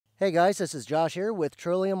Hey guys, this is Josh here with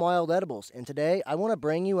Trillium Wild Edibles, and today I want to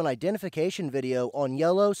bring you an identification video on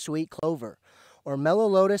yellow sweet clover, or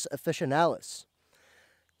Melilotus officinalis.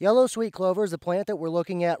 Yellow sweet clover is the plant that we're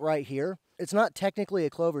looking at right here. It's not technically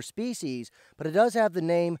a clover species, but it does have the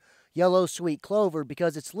name yellow sweet clover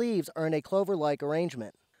because its leaves are in a clover-like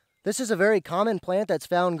arrangement. This is a very common plant that's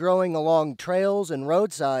found growing along trails and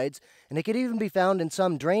roadsides, and it can even be found in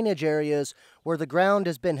some drainage areas where the ground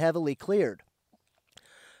has been heavily cleared.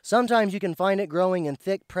 Sometimes you can find it growing in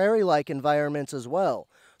thick prairie-like environments as well,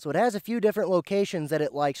 so it has a few different locations that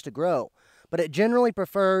it likes to grow, but it generally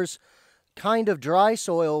prefers kind of dry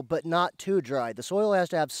soil, but not too dry. The soil has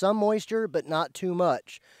to have some moisture, but not too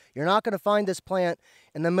much. You're not going to find this plant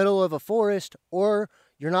in the middle of a forest, or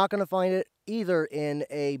you're not going to find it either in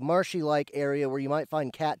a marshy-like area where you might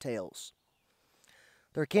find cattails.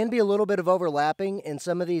 There can be a little bit of overlapping in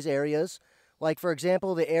some of these areas. Like, for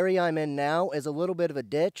example, the area I'm in now is a little bit of a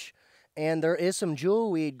ditch, and there is some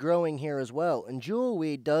jewelweed growing here as well, and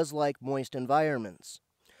jewelweed does like moist environments.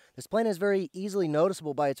 This plant is very easily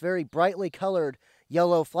noticeable by its very brightly colored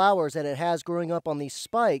yellow flowers that it has growing up on these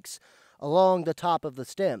spikes along the top of the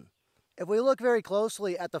stem. If we look very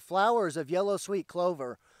closely at the flowers of yellow sweet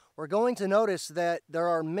clover, we're going to notice that there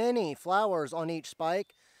are many flowers on each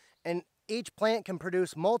spike, and each plant can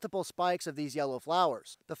produce multiple spikes of these yellow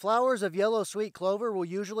flowers. The flowers of yellow sweet clover will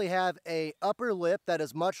usually have an upper lip that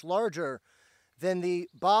is much larger than the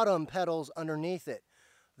bottom petals underneath it.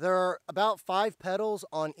 There are about 5 petals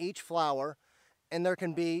on each flower, and there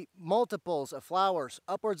can be multiples of flowers,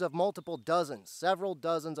 upwards of multiple dozens, several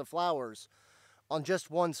dozens of flowers on just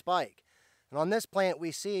one spike. And on this plant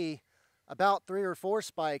we see about 3 or 4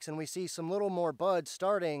 spikes, and we see some little more buds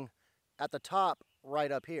starting at the top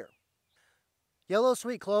right up here. Yellow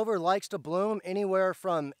sweet clover likes to bloom anywhere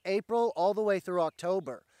from April all the way through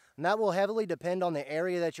October, and that will heavily depend on the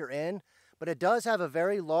area that you're in, but it does have a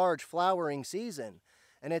very large flowering season,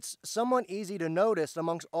 and it's somewhat easy to notice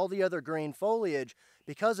amongst all the other green foliage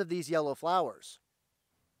because of these yellow flowers.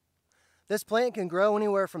 This plant can grow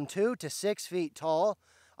anywhere from 2 to 6 feet tall.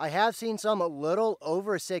 I have seen some a little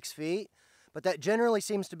over 6 feet, but that generally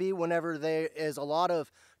seems to be whenever there is a lot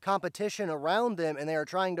of competition around them and they are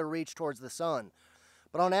trying to reach towards the sun.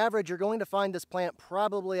 But on average, you're going to find this plant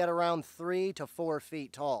probably at around 3 to 4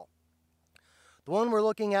 feet tall. The one we're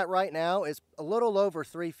looking at right now is a little over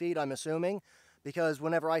 3 feet, I'm assuming, because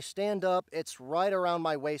whenever I stand up, it's right around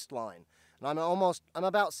my waistline. And I'm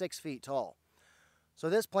about 6 feet tall. So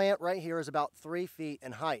this plant right here is about 3 feet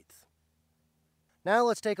in height. Now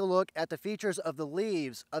let's take a look at the features of the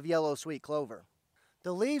leaves of yellow sweet clover.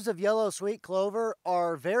 The leaves of yellow sweet clover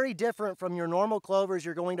are very different from your normal clovers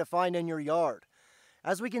you're going to find in your yard.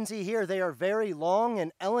 As we can see here, they are very long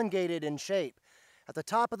and elongated in shape. At the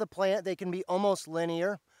top of the plant, they can be almost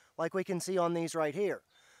linear, like we can see on these right here.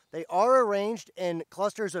 They are arranged in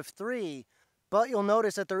clusters of 3, but you'll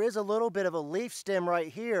notice that there is a little bit of a leaf stem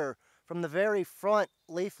right here from the very front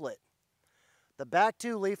leaflet. The back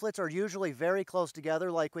 2 leaflets are usually very close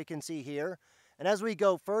together, like we can see here. And as we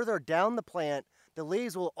go further down the plant, the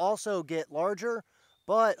leaves will also get larger,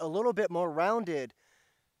 but a little bit more rounded.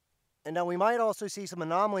 And now we might also see some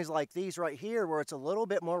anomalies like these right here, where it's a little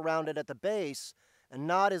bit more rounded at the base and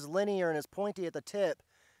not as linear and as pointy at the tip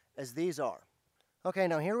as these are. Okay,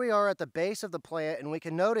 now here we are at the base of the plant, and we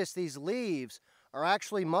can notice these leaves are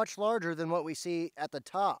actually much larger than what we see at the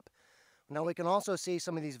top. Now we can also see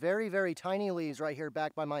some of these very, very tiny leaves right here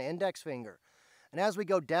back by my index finger. And as we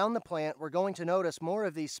go down the plant, we're going to notice more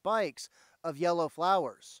of these spikes of yellow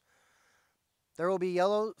flowers. There will be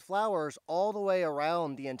yellow flowers all the way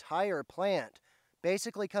around the entire plant,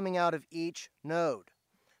 basically coming out of each node.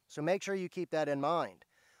 So make sure you keep that in mind.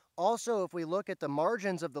 Also, if we look at the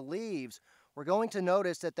margins of the leaves, we're going to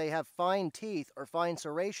notice that they have fine teeth or fine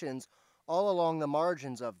serrations all along the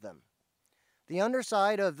margins of them. The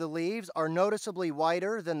underside of the leaves are noticeably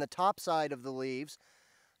whiter than the top side of the leaves,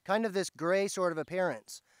 kind of this gray sort of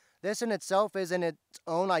appearance. This in itself isn't its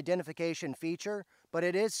own identification feature, but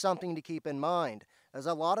it is something to keep in mind, as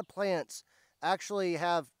a lot of plants actually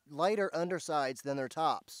have lighter undersides than their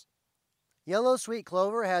tops. Yellow sweet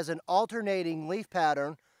clover has an alternating leaf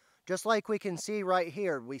pattern, just like we can see right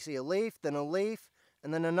here. We see a leaf, then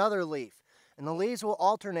another leaf, and the leaves will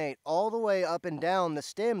alternate all the way up and down the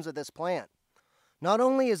stems of this plant. Not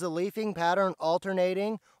only is the leafing pattern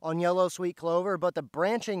alternating on yellow sweet clover, but the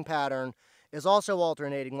branching pattern is also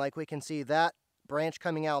alternating, like we can see that branch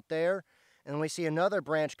coming out there, and we see another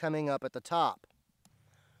branch coming up at the top.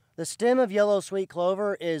 The stem of yellow sweet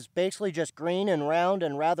clover is basically just green and round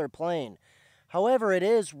and rather plain. However, it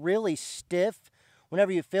is really stiff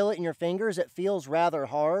Whenever you feel it in your fingers, it feels rather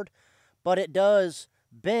hard, but it does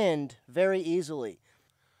bend very easily.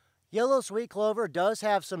 Yellow sweet clover does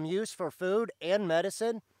have some use for food and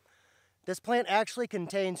medicine. This plant actually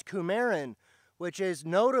contains coumarin, which is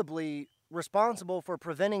notably responsible for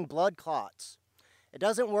preventing blood clots. It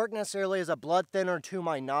doesn't work necessarily as a blood thinner to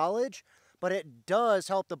my knowledge, but it does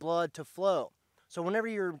help the blood to flow. So whenever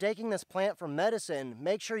you're taking this plant for medicine,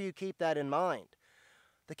 make sure you keep that in mind.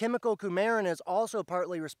 The chemical coumarin is also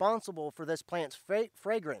partly responsible for this plant's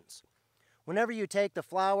fragrance. Whenever you take the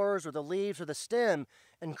flowers or the leaves or the stem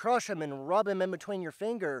and crush them and rub them in between your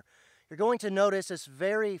finger, you're going to notice this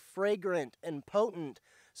very fragrant and potent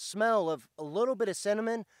smell of a little bit of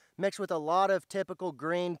cinnamon mixed with a lot of typical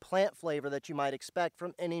green plant flavor that you might expect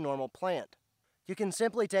from any normal plant. You can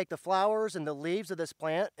simply take the flowers and the leaves of this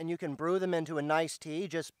plant and you can brew them into a nice tea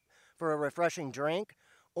just for a refreshing drink,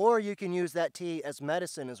 or you can use that tea as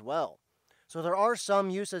medicine as well. So there are some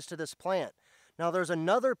uses to this plant. Now there's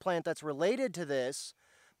another plant that's related to this,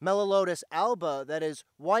 Melilotus alba, that is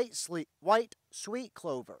white sweet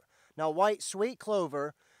clover. Now white sweet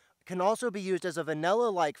clover can also be used as a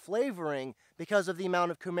vanilla-like flavoring because of the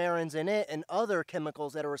amount of coumarins in it and other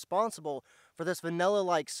chemicals that are responsible for this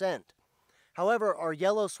vanilla-like scent. However, our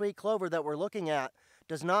yellow sweet clover that we're looking at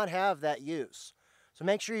does not have that use. So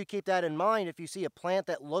make sure you keep that in mind. If you see a plant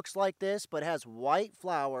that looks like this but has white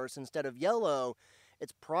flowers instead of yellow,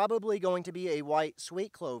 it's probably going to be a white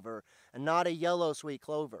sweet clover and not a yellow sweet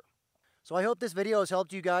clover. So I hope this video has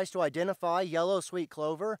helped you guys to identify yellow sweet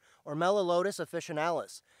clover or Melilotus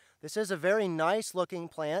officinalis. This is a very nice looking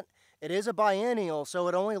plant. It is a biennial, so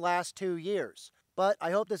it only lasts 2 years. But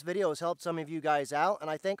I hope this video has helped some of you guys out, and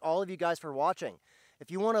I thank all of you guys for watching. If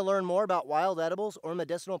you want to learn more about wild edibles or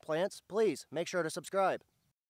medicinal plants, please make sure to subscribe.